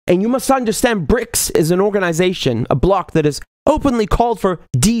And you must understand BRICS is an organization, a bloc that has openly called for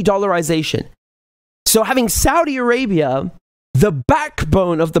de-dollarization. So having Saudi Arabia, the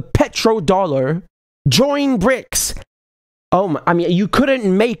backbone of the petrodollar, join BRICS, I mean, you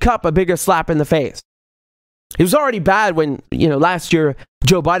couldn't make up a bigger slap in the face. It was already bad when, last year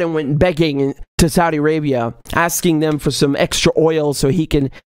Joe Biden went begging to Saudi Arabia, asking them for some extra oil so he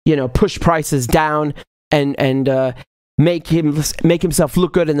can, push prices down and make himself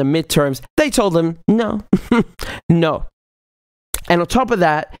look good in the midterms. They told him, no, no. And on top of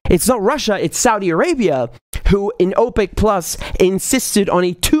that, it's not Russia, it's Saudi Arabia, who in OPEC Plus insisted on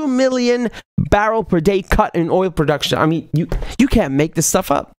a 2 million barrel per day cut in oil production. I mean, you can't make this stuff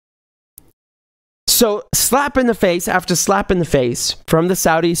up. So slap in the face after slap in the face from the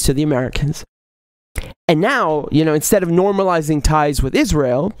Saudis to the Americans. And now, instead of normalizing ties with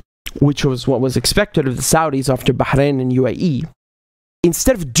Israel, which was what was expected of the Saudis after Bahrain and UAE,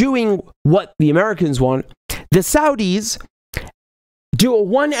 instead of doing what the Americans want, the Saudis do a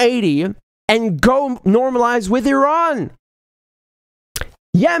 180 and go normalize with Iran,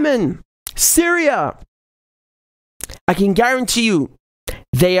 Yemen, Syria. I can guarantee you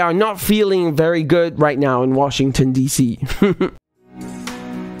they are not feeling very good right now in Washington, D.C.